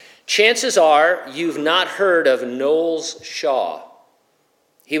Chances are you've not heard of Knowles Shaw.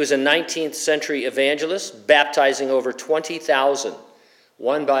 He was a 19th century evangelist, baptizing over 20,000.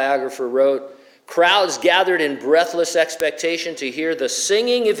 One biographer wrote, "Crowds gathered in breathless expectation to hear the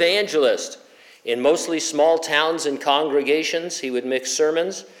singing evangelist. In mostly small towns and congregations, he would mix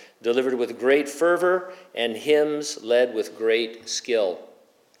sermons delivered with great fervor and hymns led with great skill."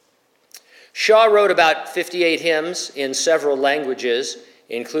 Shaw wrote about 58 hymns in several languages,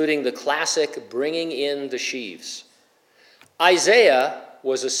 including the classic Bringing in the Sheaves. Isaiah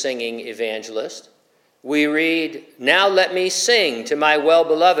was a singing evangelist. We read, "Now let me sing to my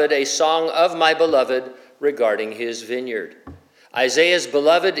well-beloved a song of my beloved regarding his vineyard." Isaiah's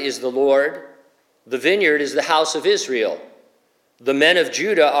beloved is the Lord. The vineyard is the house of Israel. The men of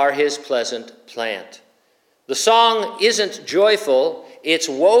Judah are his pleasant plant. The song isn't joyful, it's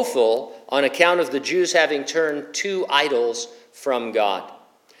woeful on account of the Jews having turned to idols from God.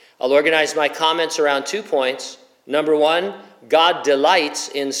 I'll organize my comments around 2 points. Number 1, God delights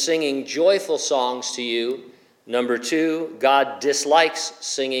in singing joyful songs to you. Number 2, God dislikes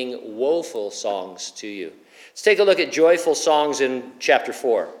singing woeful songs to you. Let's take a look at joyful songs in chapter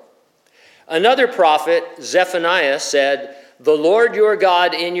 4. Another prophet, Zephaniah, said, "The Lord your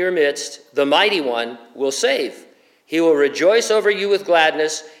God in your midst, the mighty one, will save. He will rejoice over you with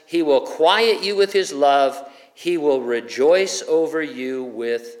gladness. He will quiet you with his love. He will rejoice over you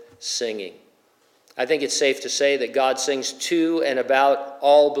with singing." I think it's safe to say that God sings to and about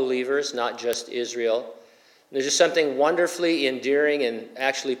all believers, not just Israel. There's just something wonderfully endearing and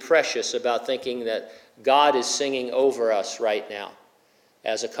actually precious about thinking that God is singing over us right now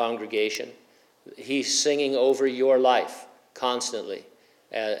as a congregation. He's singing over your life constantly.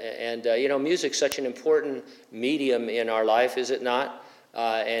 Music's such an important medium in our life, is it not?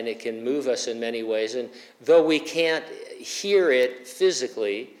 And it can move us in many ways. And though we can't hear it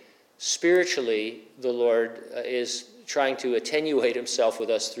physically, spiritually, the Lord is trying to attenuate himself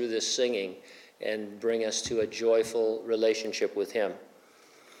with us through this singing and bring us to a joyful relationship with him.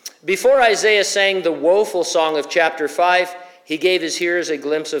 Before Isaiah sang the woeful song of chapter 5, he gave his hearers a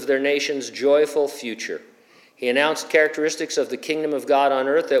glimpse of their nation's joyful future. He announced characteristics of the kingdom of God on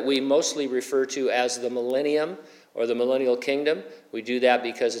earth that we mostly refer to as the millennium or the millennial kingdom. We do that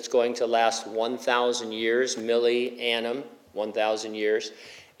because it's going to last 1,000 years, millennium, 1,000 years.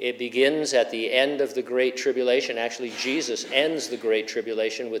 It begins at the end of the Great Tribulation. Actually, Jesus ends the Great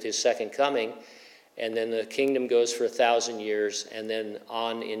Tribulation with his second coming, and then the kingdom goes for 1,000 years and then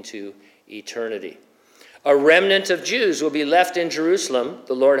on into eternity. A remnant of Jews will be left in Jerusalem,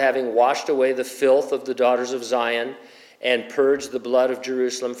 the Lord having washed away the filth of the daughters of Zion and purged the blood of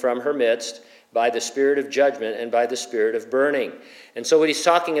Jerusalem from her midst by the spirit of judgment and by the spirit of burning. And so what he's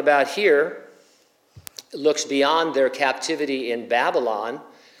talking about here looks beyond their captivity in Babylon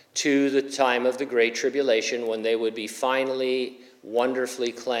to the time of the Great Tribulation, when they would be finally wonderfully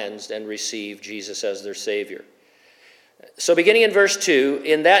cleansed and receive Jesus as their Savior. So beginning in verse 2,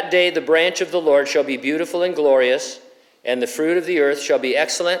 "In that day the branch of the Lord shall be beautiful and glorious, and the fruit of the earth shall be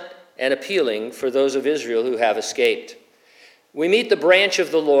excellent and appealing for those of Israel who have escaped." We meet the branch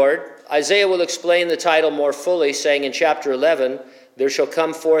of the Lord. Isaiah will explain the title more fully, saying in chapter 11, "There shall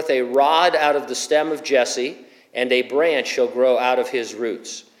come forth a rod out of the stem of Jesse, and a branch shall grow out of his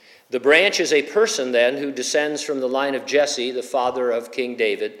roots." The branch is a person then who descends from the line of Jesse, the father of King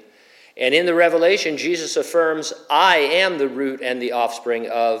David. And in the Revelation, Jesus affirms, "I am the root and the offspring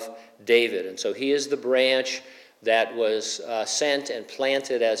of David." And so he is the branch that was sent and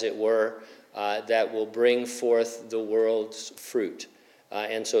planted, as it were, that will bring forth the world's fruit.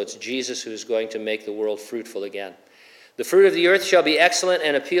 And so it's Jesus who's going to make the world fruitful again. "The fruit of the earth shall be excellent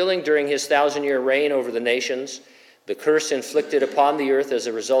and appealing during his 1,000-year reign over the nations. The curse inflicted upon the earth as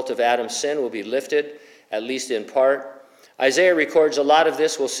a result of Adam's sin will be lifted, at least in part." Isaiah records a lot of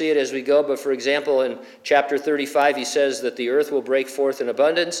this. We'll see it as we go. But for example, in chapter 35, he says that the earth will break forth in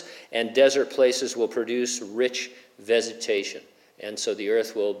abundance and desert places will produce rich vegetation. And so the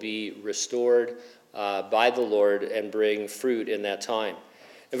earth will be restored by the Lord and bring fruit in that time.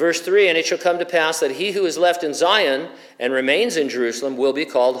 In verse 3, "And it shall come to pass that he who is left in Zion and remains in Jerusalem will be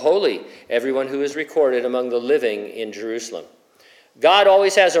called holy, everyone who is recorded among the living in Jerusalem." God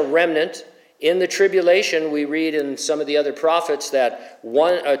always has a remnant. In the tribulation, we read in some of the other prophets that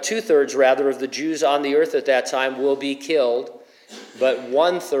 2/3 of the Jews on the earth at that time will be killed, but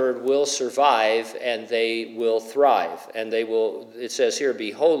 1/3 will survive and they will thrive. And they will, it says here,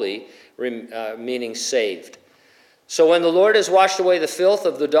 be holy, meaning saved. "So when the Lord has washed away the filth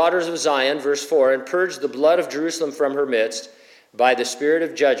of the daughters of Zion," verse 4, "and purged the blood of Jerusalem from her midst by the spirit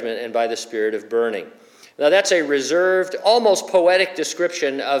of judgment and by the spirit of burning." Now that's a reserved, almost poetic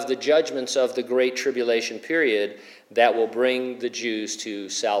description of the judgments of the Great Tribulation period that will bring the Jews to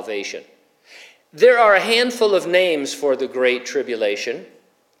salvation. There are a handful of names for the Great Tribulation: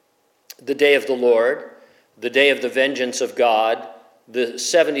 the day of the Lord, the day of the vengeance of God, the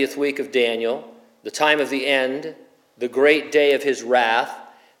 70th week of Daniel, the time of the end, the great day of his wrath,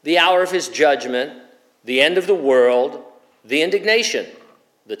 the hour of his judgment, the end of the world, the indignation,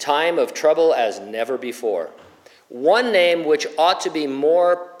 the time of trouble as never before. One name which ought to be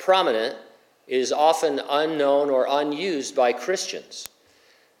more prominent is often unknown or unused by Christians.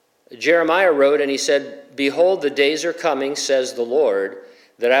 Jeremiah wrote, and he said, "Behold, the days are coming, says the Lord,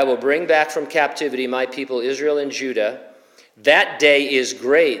 that I will bring back from captivity my people Israel and Judah. That day is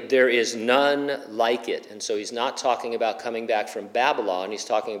great, there is none like it." And so he's not talking about coming back from Babylon, he's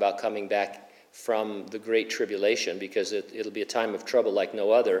talking about coming back from the Great Tribulation, because it'll be a time of trouble like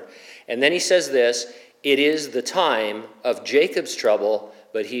no other. And then he says this: "It is the time of Jacob's trouble,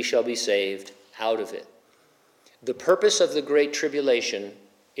 but he shall be saved out of it." The purpose of the Great Tribulation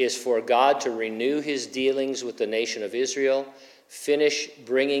is for God to renew his dealings with the nation of Israel, finish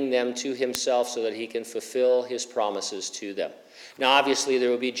bringing them to himself so that he can fulfill his promises to them. Now, obviously, there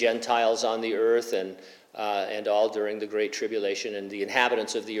will be Gentiles on the earth and all during the Great Tribulation, and the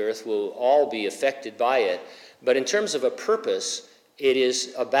inhabitants of the earth will all be affected by it. But in terms of a purpose, it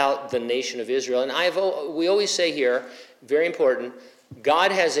is about the nation of Israel. And we always say here, very important,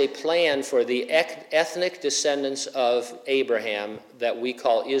 God has a plan for the ethnic descendants of Abraham that we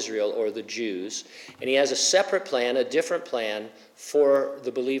call Israel, or the Jews. And he has a separate plan, a different plan for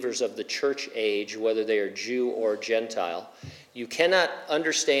the believers of the church age, whether they are Jew or Gentile. You cannot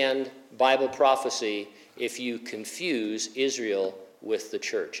understand Bible prophecy if you confuse Israel with the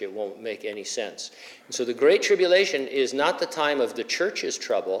church. It won't make any sense. And so the Great Tribulation is not the time of the church's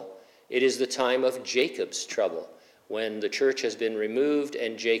trouble. It is the time of Jacob's trouble, when the church has been removed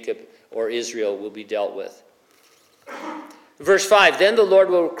and Jacob or Israel will be dealt with. Verse 5, "Then the Lord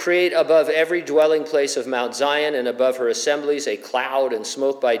will create above every dwelling place of Mount Zion and above her assemblies a cloud and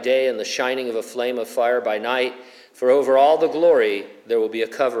smoke by day and the shining of a flame of fire by night. For over all the glory there will be a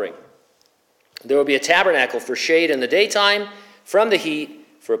covering. There will be a tabernacle for shade in the daytime from the heat,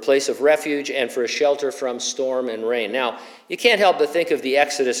 for a place of refuge, and for a shelter from storm and rain." Now, you can't help but think of the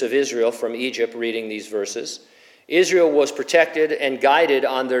exodus of Israel from Egypt reading these verses. Israel was protected and guided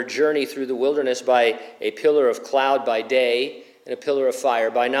on their journey through the wilderness by a pillar of cloud by day and a pillar of fire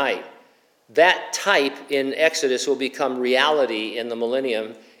by night. That type in Exodus will become reality in the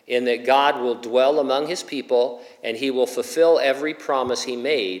millennium, in that God will dwell among his people and he will fulfill every promise he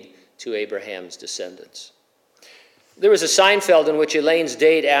made to Abraham's descendants. There was a Seinfeld in which Elaine's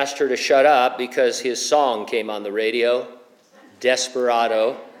date asked her to shut up because his song came on the radio,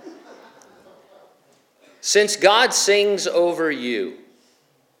 Desperado. "Since God sings over you,"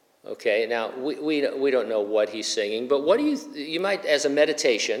 okay, now we don't know what he's singing, but what do you might, as a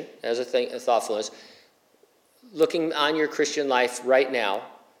meditation, as a thoughtfulness, looking on your Christian life right now,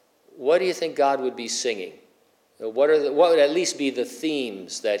 what do you think God would be singing? What would at least be the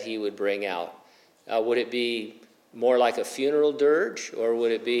themes that he would bring out? Would it be more like a funeral dirge, or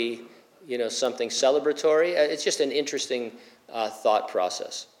would it be, something celebratory? It's just an interesting thought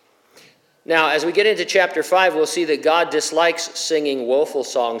process. Now, as we get into chapter 5, we'll see that God dislikes singing woeful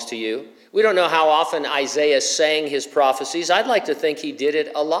songs to you. We don't know how often Isaiah sang his prophecies. I'd like to think he did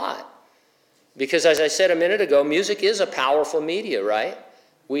it a lot. Because as I said a minute ago, music is a powerful media, right?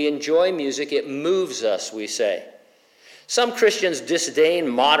 We enjoy music. It moves us, we say. Some Christians disdain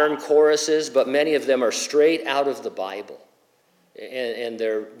modern choruses, but many of them are straight out of the Bible. And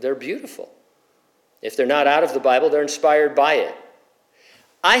they're beautiful. If they're not out of the Bible, they're inspired by it.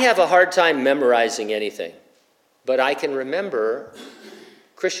 I have a hard time memorizing anything, but I can remember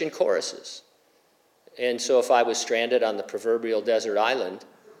Christian choruses. And so if I was stranded on the proverbial desert island,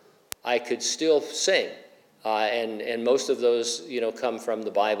 I could still sing. And most of those, come from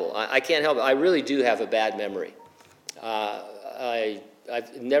the Bible. I can't help it. I really do have a bad memory.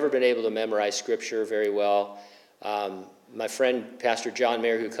 I've never been able to memorize Scripture very well. My friend, Pastor John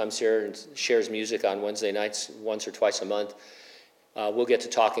Mayer, who comes here and shares music on Wednesday nights once or twice a month, we'll get to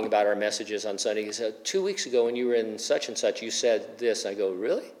talking about our messages on Sunday. He said, 2 weeks ago when you were in such and such, you said this. I go,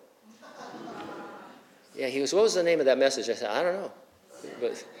 really? Yeah, he goes, what was the name of that message? I said, I don't know.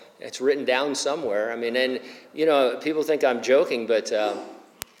 But it's written down somewhere. I mean, and, people think I'm joking, but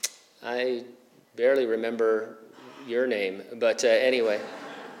I barely remember your name. But anyway,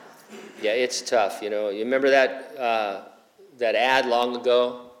 yeah, it's tough. You remember that ad long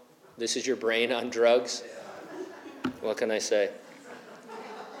ago? This is your brain on drugs? What can I say?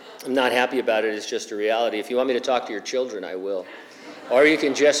 I'm not happy about it. It's just a reality. If you want me to talk to your children, I will. Or you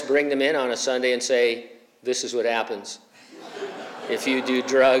can just bring them in on a Sunday and say, this is what happens if you do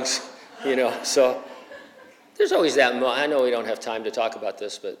drugs, So there's always that. I know we don't have time to talk about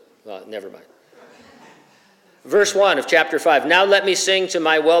this, but never mind. Verse 1 of chapter 5. Now let me sing to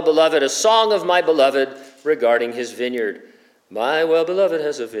my well-beloved a song of my beloved regarding his vineyard. My well-beloved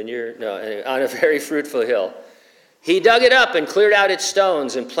has a vineyard on a very fruitful hill. He dug it up and cleared out its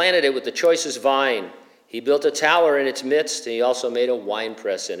stones and planted it with the choicest vine. He built a tower in its midst, and he also made a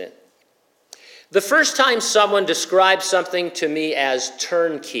winepress in it. The first time someone described something to me as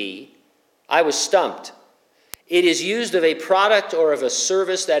turnkey, I was stumped. It is used of a product or of a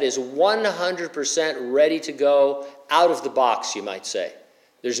service that is 100% ready to go out of the box, you might say.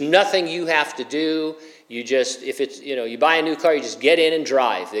 There's nothing you have to do. You just, if it's, you buy a new car, you just get in and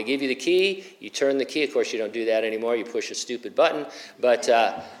drive. They give you the key, you turn the key. Of course, you don't do that anymore. You push a stupid button. But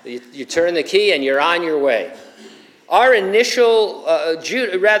you turn the key and you're on your way. Our initial,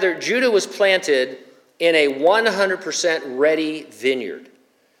 Judah was planted in a 100% ready vineyard.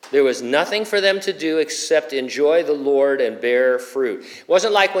 There was nothing for them to do except enjoy the Lord and bear fruit. It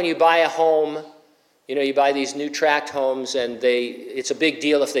wasn't like when you buy a home, you buy these new tract homes and it's a big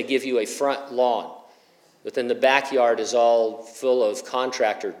deal if they give you a front lawn. But then the backyard is all full of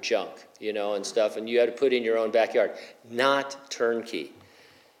contractor junk, and stuff, and you had to put in your own backyard. Not turnkey.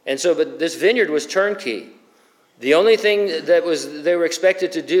 And so, but this vineyard was turnkey. The only thing that they were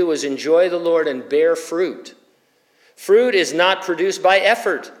expected to do was enjoy the Lord and bear fruit. Fruit is not produced by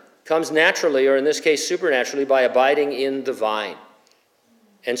effort. Comes naturally, or in this case supernaturally, by abiding in the vine.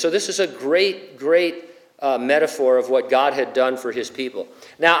 And so this is a great, great metaphor of what God had done for his people.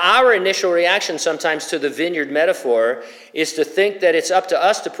 Now, our initial reaction sometimes to the vineyard metaphor is to think that it's up to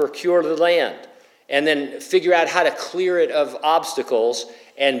us to procure the land and then figure out how to clear it of obstacles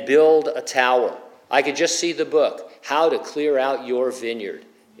and build a tower. I could just see the book, How to Clear Out Your Vineyard,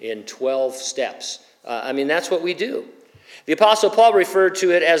 in 12 steps. That's what we do. The Apostle Paul referred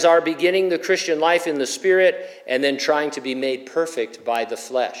to it as our beginning the Christian life in the Spirit and then trying to be made perfect by the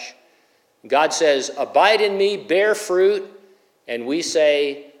flesh. God says, abide in me, bear fruit, and we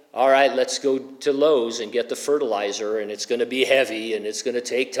say, all right, let's go to Lowe's and get the fertilizer, and it's going to be heavy, and it's going to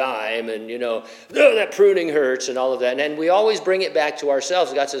take time, and, that pruning hurts, and all of that. And we always bring it back to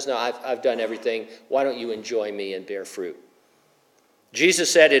ourselves. God says, no, I've done everything. Why don't you enjoy me and bear fruit?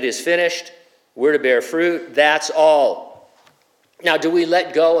 Jesus said, it is finished. We're to bear fruit. That's all. Now, do we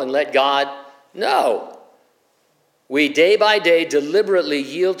let go and let God? No. We day by day deliberately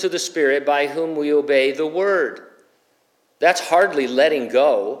yield to the Spirit by whom we obey the Word. That's hardly letting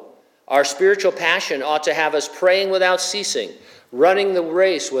go. Our spiritual passion ought to have us praying without ceasing, running the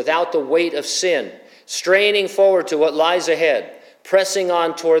race without the weight of sin, straining forward to what lies ahead, pressing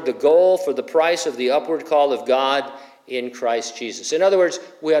on toward the goal for the price of the upward call of God in Christ Jesus. In other words,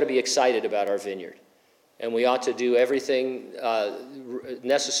 we ought to be excited about our vineyard. And we ought to do everything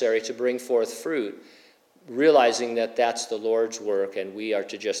necessary to bring forth fruit, realizing that that's the Lord's work and we are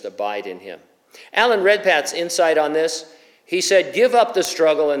to just abide in him. Alan Redpath's insight on this, he said, give up the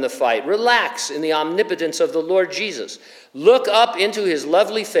struggle and the fight. Relax in the omnipotence of the Lord Jesus. Look up into his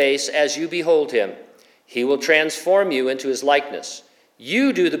lovely face as you behold him. He will transform you into his likeness.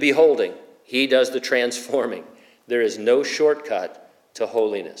 You do the beholding. He does the transforming. There is no shortcut to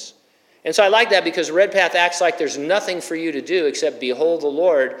holiness. And so I like that because Redpath acts like there's nothing for you to do except behold the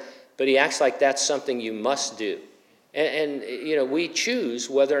Lord, but he acts like that's something you must do. And we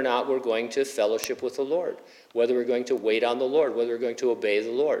choose whether or not we're going to fellowship with the Lord, whether we're going to wait on the Lord, whether we're going to obey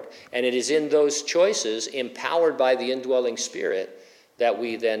the Lord. And it is in those choices, empowered by the indwelling Spirit, that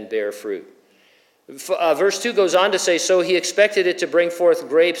we then bear fruit. Verse 2 goes on to say, so he expected it to bring forth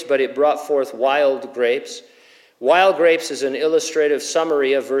grapes, but it brought forth wild grapes. Wild grapes is an illustrative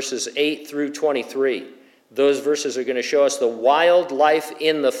summary of verses 8 through 23. Those verses are going to show us the wild life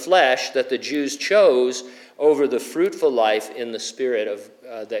in the flesh that the Jews chose over the fruitful life in the Spirit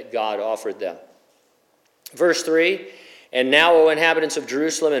that God offered them. Verse 3, and now, O inhabitants of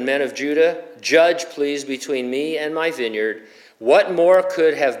Jerusalem and men of Judah, judge, please, between me and my vineyard. What more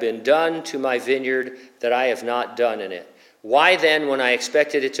could have been done to my vineyard that I have not done in it? Why then, when I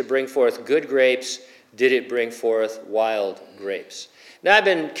expected it to bring forth good grapes, did it bring forth wild grapes? Now, I've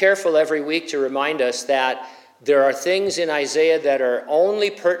been careful every week to remind us that there are things in Isaiah that are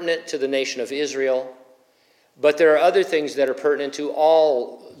only pertinent to the nation of Israel, but there are other things that are pertinent to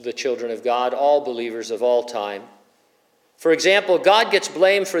all the children of God, all believers of all time. For example, God gets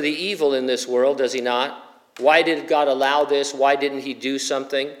blamed for the evil in this world, does he not? Why did God allow this? Why didn't he do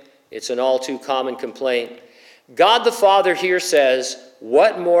something? It's an all too common complaint. God the Father here says,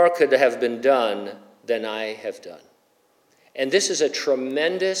 what more could have been done than I have done? And this is a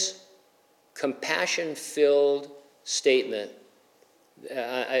tremendous, compassion-filled statement.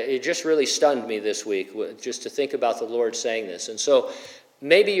 It just really stunned me this week, just to think about the Lord saying this. And so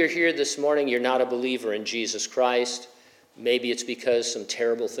maybe you're here this morning, you're not a believer in Jesus Christ. Maybe it's because some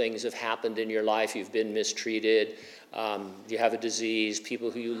terrible things have happened in your life. You've been mistreated. You have a disease.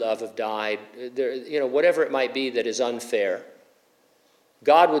 People who you love have died. Whatever it might be that is unfair.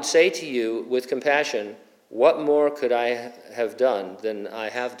 God would say to you with compassion, what more could I have done than I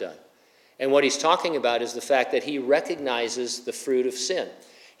have done? And what he's talking about is the fact that he recognizes the fruit of sin.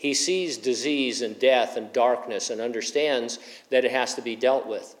 He sees disease and death and darkness and understands that it has to be dealt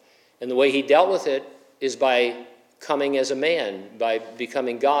with. And the way he dealt with it is by coming as a man, by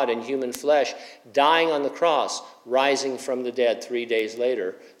becoming God in human flesh, dying on the cross, rising from the dead 3 days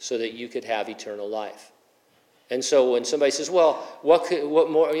later so that you could have eternal life. And so when somebody says, well, what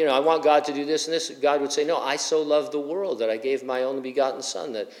more, I want God to do this and this, God would say, no, I so love the world that I gave my only begotten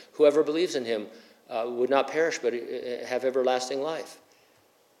Son, that whoever believes in him would not perish but have everlasting life.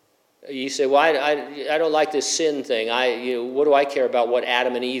 You say, well, I don't like this sin thing. What do I care about what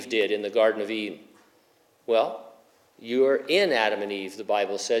Adam and Eve did in the Garden of Eden? Well, you are in Adam and Eve, the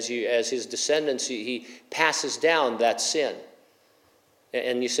Bible says. As his descendants, he passes down that sin.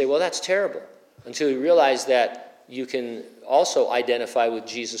 And you say, well, that's terrible. Until you realize that you can also identify with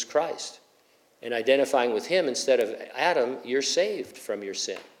Jesus Christ. And identifying with him instead of Adam, you're saved from your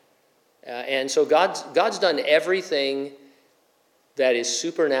sin. And so God's done everything that is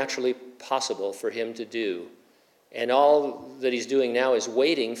supernaturally possible for him to do. And all that he's doing now is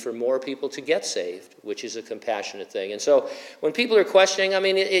waiting for more people to get saved, which is a compassionate thing. And so when people are questioning,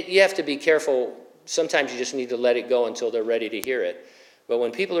 you have to be careful. Sometimes you just need to let it go until they're ready to hear it. But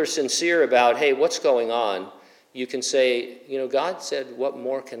when people are sincere about, hey, what's going on, you can say, God said, what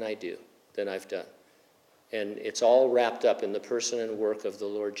more can I do than I've done? And it's all wrapped up in the person and work of the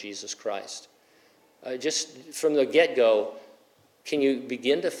Lord Jesus Christ. Just from the get-go, can you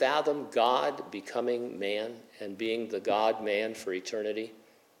begin to fathom God becoming man and being the God-man for eternity?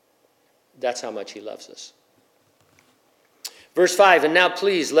 That's how much he loves us. Verse 5, and now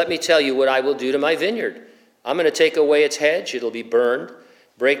please let me tell you what I will do to my vineyard. I'm going to take away its hedge, it'll be burned.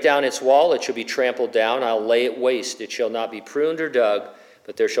 Break down its wall, it shall be trampled down. I'll lay it waste, it shall not be pruned or dug,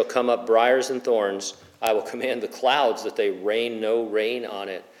 but there shall come up briars and thorns. I will command the clouds that they rain no rain on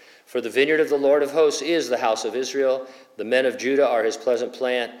it. For the vineyard of the Lord of hosts is the house of Israel. The men of Judah are his pleasant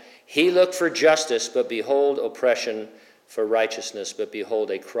plant. He looked for justice, but behold oppression, for righteousness, but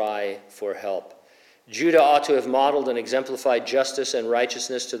behold a cry for help. Judah ought to have modeled and exemplified justice and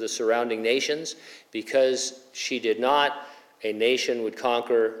righteousness to the surrounding nations. Because she did not, a nation would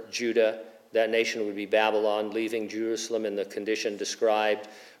conquer Judah. That nation would be Babylon, leaving Jerusalem in the condition described,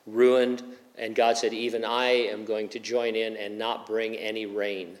 ruined. And God said, even I am going to join in and not bring any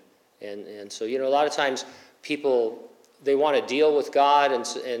rain. And so, a lot of times people, they want to deal with God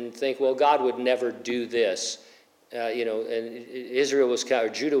and think, well, God would never do this. And Judah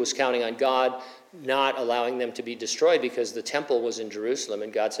was counting on God not allowing them to be destroyed because the temple was in Jerusalem.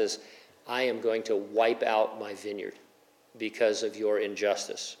 And God says, I am going to wipe out my vineyard because of your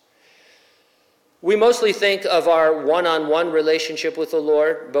injustice. We mostly think of our one-on-one relationship with the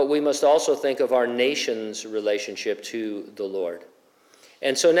Lord, but we must also think of our nation's relationship to the Lord.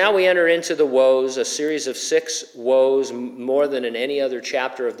 And so now we enter into the woes, a series of 6 woes, more than in any other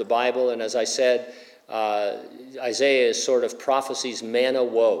chapter of the Bible. And as I said, Isaiah is sort of prophecy's manna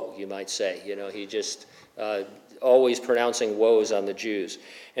woe, you might say. He just always pronouncing woes on the Jews.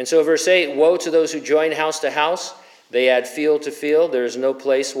 And so verse 8, woe to those who join house to house. They add field to field. There is no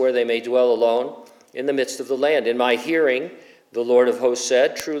place where they may dwell alone in the midst of the land. In my hearing, the Lord of hosts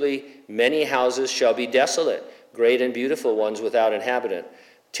said, truly many houses shall be desolate, great and beautiful ones without inhabitant.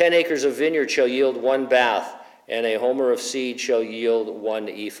 10 acres of vineyard shall yield 1 bath, and a homer of seed shall yield 1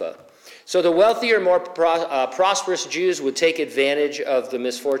 ephah. So the wealthier, more prosperous Jews would take advantage of the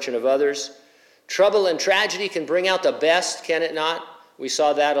misfortune of others. Trouble and tragedy can bring out the best, can it not? We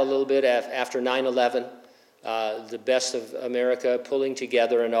saw that a little bit after 9/11, the best of America pulling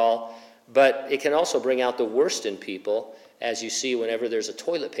together and all. But it can also bring out the worst in people, as you see whenever there's a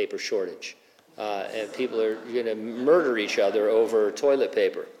toilet paper shortage. And people are going to murder each other over toilet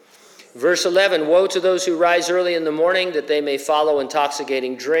paper. Verse 11, woe to those who rise early in the morning, that they may follow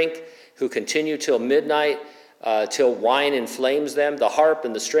intoxicating drink, who continue till midnight, till wine inflames them. The harp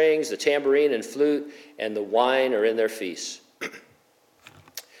and the strings, the tambourine and flute, and the wine are in their feasts.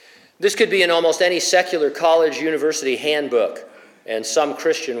 This could be in almost any secular college, university handbook. and some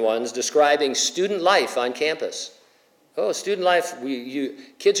Christian ones, describing student life on campus. Oh, student life,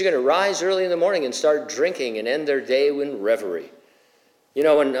 kids are going to rise early in the morning and start drinking and end their day in reverie. You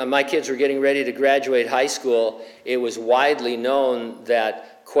know, when my kids were getting ready to graduate high school, it was widely known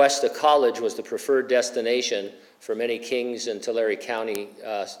that Cuesta College was the preferred destination for many Kings and Tulare County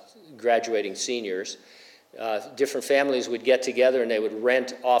graduating seniors. Different families would get together and they would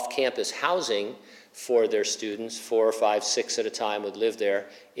rent off-campus housing for their students. 4 or 5, 6 at a time would live there.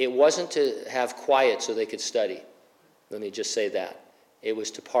 It wasn't to have quiet so they could study. Let me just say that. It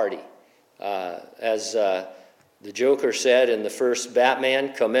was to party. As the Joker said in the first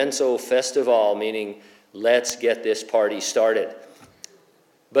Batman, "Commenzo festival," meaning let's get this party started.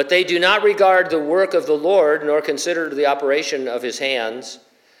 But they do not regard the work of the Lord, nor consider the operation of his hands.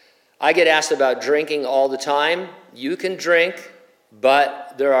 I get asked about drinking all the time. You can drink,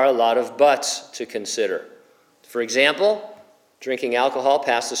 but there are a lot of buts to consider. For example, drinking alcohol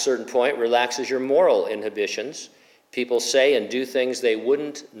past a certain point relaxes your moral inhibitions. People say and do things they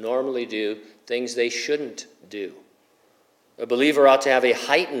wouldn't normally do, things they shouldn't do. A believer ought to have a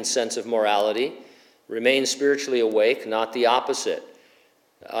heightened sense of morality, remain spiritually awake, not the opposite.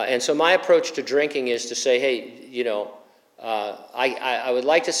 And so my approach to drinking is to say, hey, you know, I would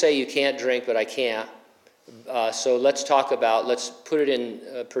like to say you can't drink, but I can't. So let's put it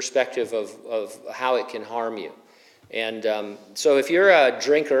in perspective of how it can harm you. And so if you're a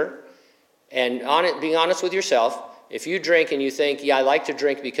drinker, and being honest with yourself, if you drink and you think, yeah, I like to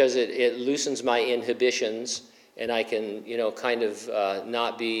drink because it loosens my inhibitions and I can, you know, kind of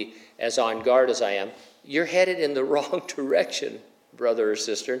not be as on guard as I am, you're headed in the wrong direction, brother or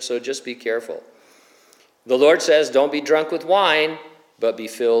sister, and so just be careful. The Lord says, don't be drunk with wine, but be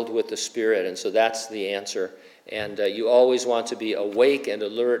filled with the Spirit. And so that's the answer. And you always want to be awake and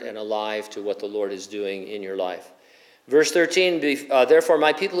alert and alive to what the Lord is doing in your life. Verse 13, therefore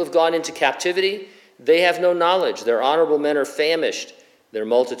my people have gone into captivity. They have no knowledge. Their honorable men are famished. Their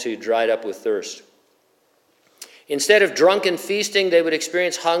multitude dried up with thirst. Instead of drunken feasting, they would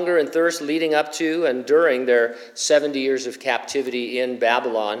experience hunger and thirst leading up to and during their 70 years of captivity in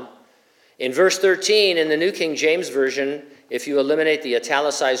Babylon. In verse 13, in the New King James Version, if you eliminate the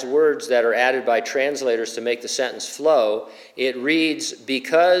italicized words that are added by translators to make the sentence flow, it reads,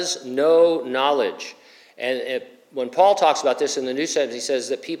 because no knowledge. And when Paul talks about this in the New Testament, he says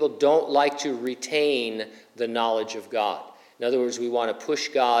that people don't like to retain the knowledge of God. In other words, we want to push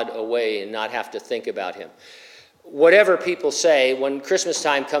God away and not have to think about him. Whatever people say, when Christmas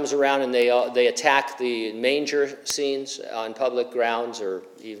time comes around and they attack the manger scenes on public grounds or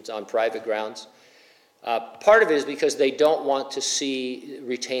even on private grounds, part of it is because they don't want to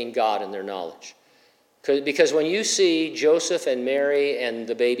retain God in their knowledge. Because when you see Joseph and Mary and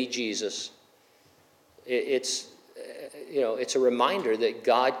the baby Jesus, it's a reminder that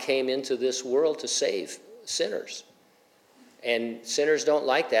God came into this world to save sinners. And sinners don't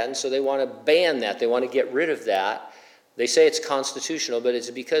like that, and so they want to ban that. They want to get rid of that. They say it's constitutional, but it's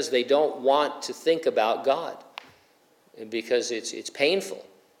because they don't want to think about God. And because it's painful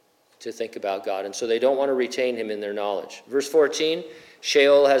to think about God, and so they don't want to retain him in their knowledge. Verse 14,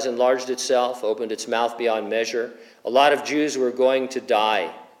 Sheol has enlarged itself, opened its mouth beyond measure. A lot of Jews were going to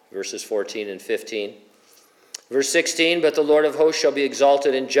die, verses 14 and 15. Verse 16, but the Lord of hosts shall be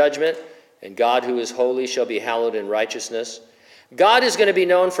exalted in judgment, and God who is holy shall be hallowed in righteousness. God is going to be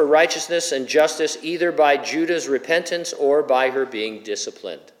known for righteousness and justice either by Judah's repentance or by her being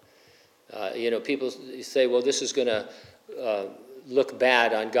disciplined. People say, well, this is going to look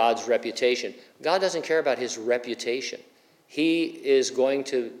bad on God's reputation. God doesn't care about his reputation. He is going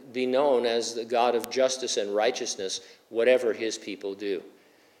to be known as the God of justice and righteousness, whatever his people do.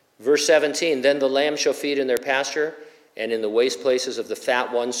 Verse 17, then the lambs shall feed in their pasture, and in the waste places of the fat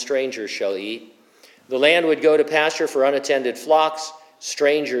ones strangers shall eat. The land would go to pasture for unattended flocks.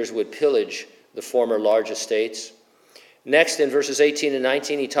 Strangers would pillage the former large estates. Next, in verses 18 and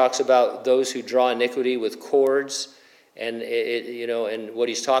 19, he talks about those who draw iniquity with cords. And what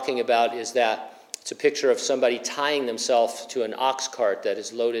he's talking about is that it's a picture of somebody tying themselves to an ox cart that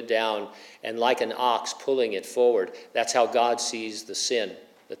is loaded down and like an ox pulling it forward. That's how God sees the sin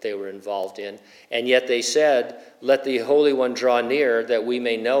that they were involved in. And yet they said, let the Holy One draw near that we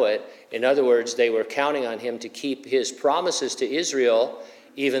may know it. In other words, they were counting on him to keep his promises to Israel,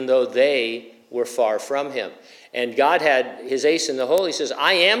 even though they were far from him. And God had his ace in the hole. He says,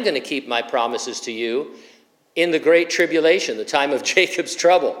 I am going to keep my promises to you in the great tribulation, the time of Jacob's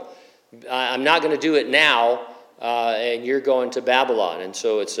trouble. I'm not going to do it now, and you're going to Babylon. And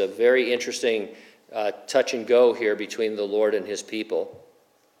so it's a very interesting touch and go here between the Lord and his people.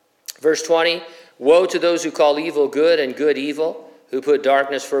 Verse 20, woe to those who call evil good and good evil, who put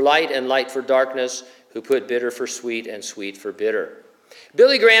darkness for light and light for darkness, who put bitter for sweet and sweet for bitter.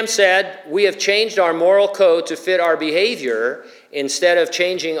 Billy Graham said, we have changed our moral code to fit our behavior instead of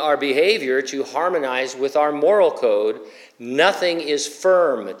changing our behavior to harmonize with our moral code. Nothing is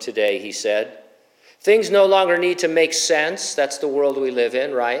firm today, he said. Things no longer need to make sense. That's the world we live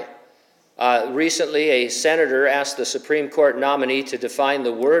in, right? Recently, a senator asked the Supreme Court nominee to define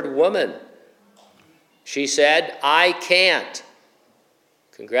the word woman. She said, I can't.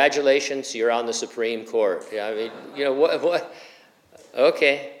 Congratulations, you're on the Supreme Court. Yeah, I mean, you know, what?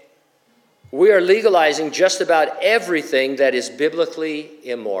 Okay. We are legalizing just about everything that is biblically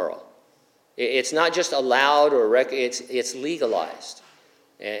immoral. It's not just allowed or it's legalized.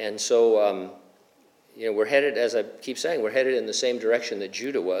 And so, you know, we're headed, as I keep saying, we're headed in the same direction that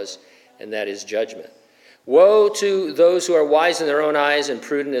Judah was, and that is judgment. Woe to those who are wise in their own eyes and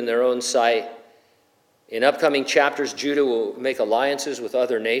prudent in their own sight. In upcoming chapters, Judah will make alliances with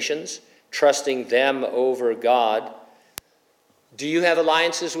other nations, trusting them over God. Do you have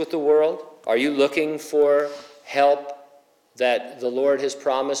alliances with the world? Are you looking for help that the Lord has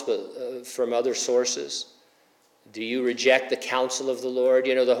promised but from other sources? Do you reject the counsel of the Lord?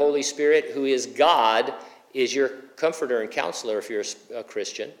 You know, the Holy Spirit, who is God, is your comforter and counselor if you're a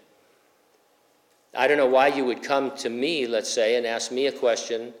Christian. I don't know why you would come to me, let's say, and ask me a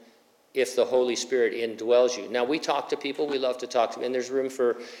question if the Holy Spirit indwells you. Now, we talk to people, we love to talk to them, and there's room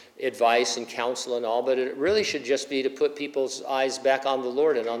for advice and counsel and all, but it really should just be to put people's eyes back on the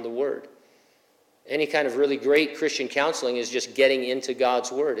Lord and on the Word. Any kind of really great Christian counseling is just getting into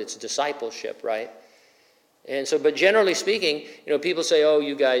God's Word. It's discipleship, right? And so, but generally speaking, you know, people say, oh,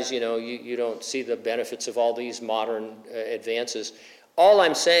 you guys, you know, you don't see the benefits of all these modern advances. All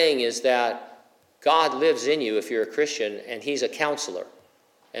I'm saying is that God lives in you if you're a Christian, and he's a counselor.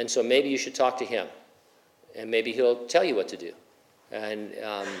 And so maybe you should talk to him, and maybe he'll tell you what to do. And,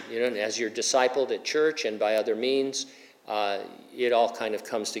 you know, as you're discipled at church and by other means, it all kind of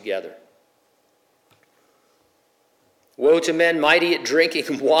comes together. Woe to men mighty at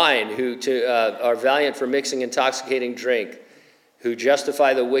drinking wine, who are valiant for mixing intoxicating drink, who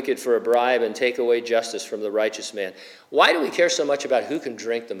justify the wicked for a bribe and take away justice from the righteous man. Why do we care so much about who can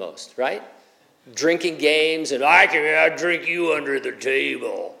drink the most, right? Drinking games, and I can drink you under the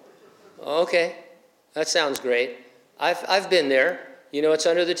table. Okay, that sounds great. I've been there. You know what's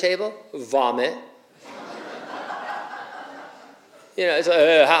under the table? Vomit. You know, it's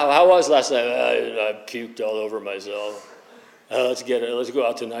like, how was last night? I puked all over myself. Let's go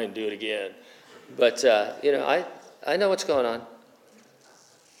out tonight and do it again. But you know, I know what's going on.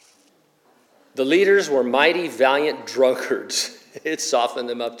 The leaders were mighty, valiant drunkards. It softened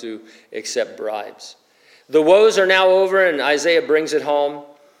them up to accept bribes. The woes are now over, and Isaiah brings it home.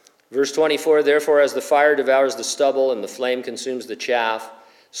 Verse 24, therefore, as the fire devours the stubble and the flame consumes the chaff,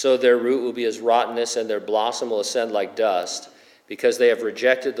 so their root will be as rottenness, and their blossom will ascend like dust, because they have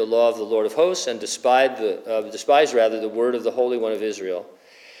rejected the law of the Lord of hosts and despised the word of the Holy One of Israel.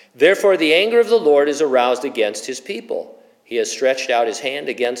 Therefore, the anger of the Lord is aroused against his people. He has stretched out his hand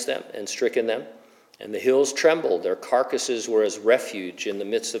against them and stricken them. And the hills trembled, their carcasses were as refuge in the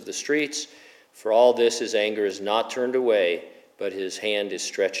midst of the streets. For all this his anger is not turned away, but his hand is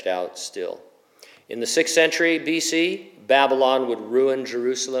stretched out still. In the 6th century BC, Babylon would ruin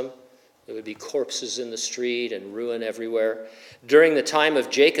Jerusalem. There would be corpses in the street and ruin everywhere. During the time of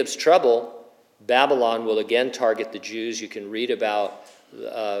Jacob's trouble, Babylon will again target the Jews. You can read about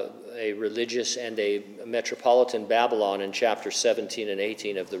a religious and a metropolitan Babylon in chapters 17 and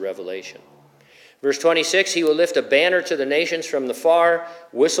 18 of the Revelation. Verse 26, he will lift a banner to the nations from the far,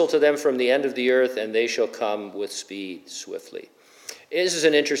 whistle to them from the end of the earth, and they shall come with speed swiftly. This is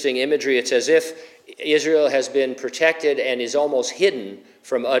an interesting imagery. It's as if Israel has been protected and is almost hidden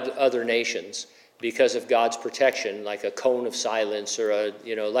from other nations because of God's protection, like a cone of silence or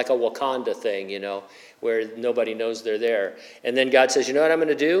like a Wakanda thing, where nobody knows they're there. And then God says, you know what I'm going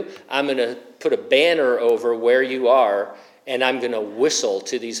to do? I'm going to put a banner over where you are, and I'm going to whistle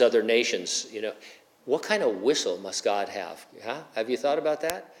to these other nations. What kind of whistle must God have? Huh? Have you thought about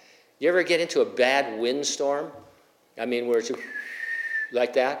that? You ever get into a bad windstorm? I mean, where it's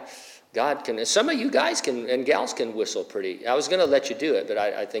like that? God can, some of you guys can and gals can whistle pretty. I was going to let you do it, but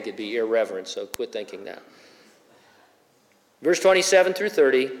I think it'd be irreverent, so quit thinking that. Verse 27 through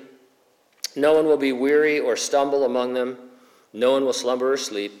 30, no one will be weary or stumble among them. No one will slumber or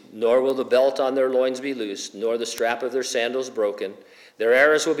sleep, nor will the belt on their loins be loosed, nor the strap of their sandals broken. Their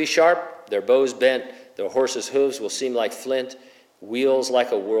arrows will be sharp, their bows bent, their horses' hooves will seem like flint, wheels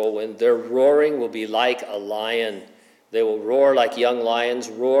like a whirlwind. Their roaring will be like a lion. They will roar like young lions,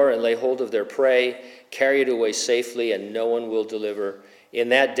 roar and lay hold of their prey, carry it away safely, and no one will deliver. In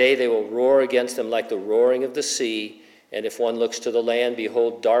that day they will roar against them like the roaring of the sea, and if one looks to the land,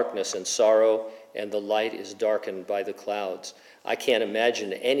 behold, darkness and sorrow, and the light is darkened by the clouds. I can't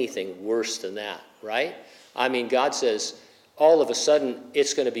imagine anything worse than that, right? I mean, God says, all of a sudden,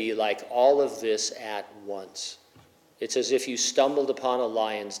 it's going to be like all of this at once. It's as if you stumbled upon a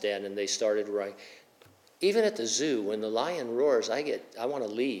lion's den and they started roaring. Even at the zoo, when the lion roars, I want to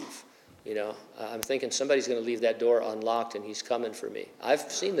leave. You know, I'm thinking somebody's going to leave that door unlocked and he's coming for me.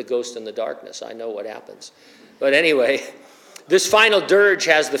 I've seen the ghost in the darkness. I know what happens. But anyway, this final dirge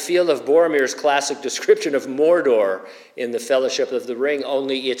has the feel of Boromir's classic description of Mordor in the Fellowship of the Ring,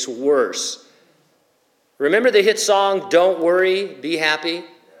 only it's worse. Remember the hit song, Don't Worry, Be Happy?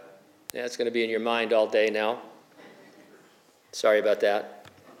 Yeah, it's going to be in your mind all day now. Sorry about that.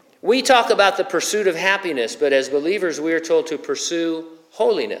 We talk about the pursuit of happiness, but as believers we are told to pursue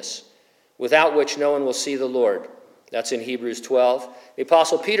holiness, without which no one will see the Lord. That's in Hebrews 12. The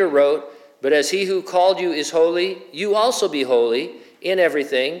Apostle Peter wrote, but as he who called you is holy, you also be holy in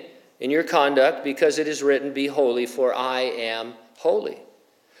everything, in your conduct, because it is written, be holy, for I am holy.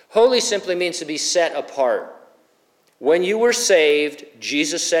 Holy simply means to be set apart. When you were saved,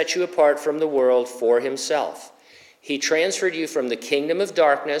 Jesus set you apart from the world for himself. He transferred you from the kingdom of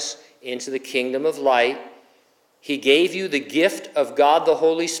darkness into the kingdom of light. He gave you the gift of God the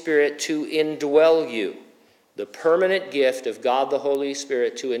Holy Spirit to indwell you. The permanent gift of God the Holy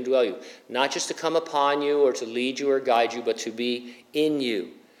Spirit to indwell you. Not just to come upon you or to lead you or guide you, but to be in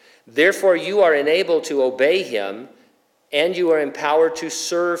you. Therefore, you are enabled to obey him, and you are empowered to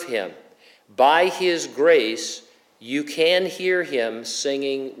serve him. By his grace, you can hear him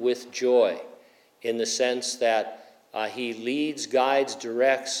singing with joy, in the sense that he leads, guides,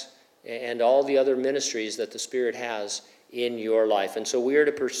 directs, and all the other ministries that the Spirit has in your life. And so we are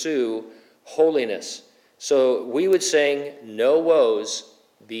to pursue holiness. So we would sing, no woes,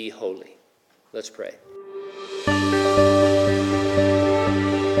 be holy. Let's pray.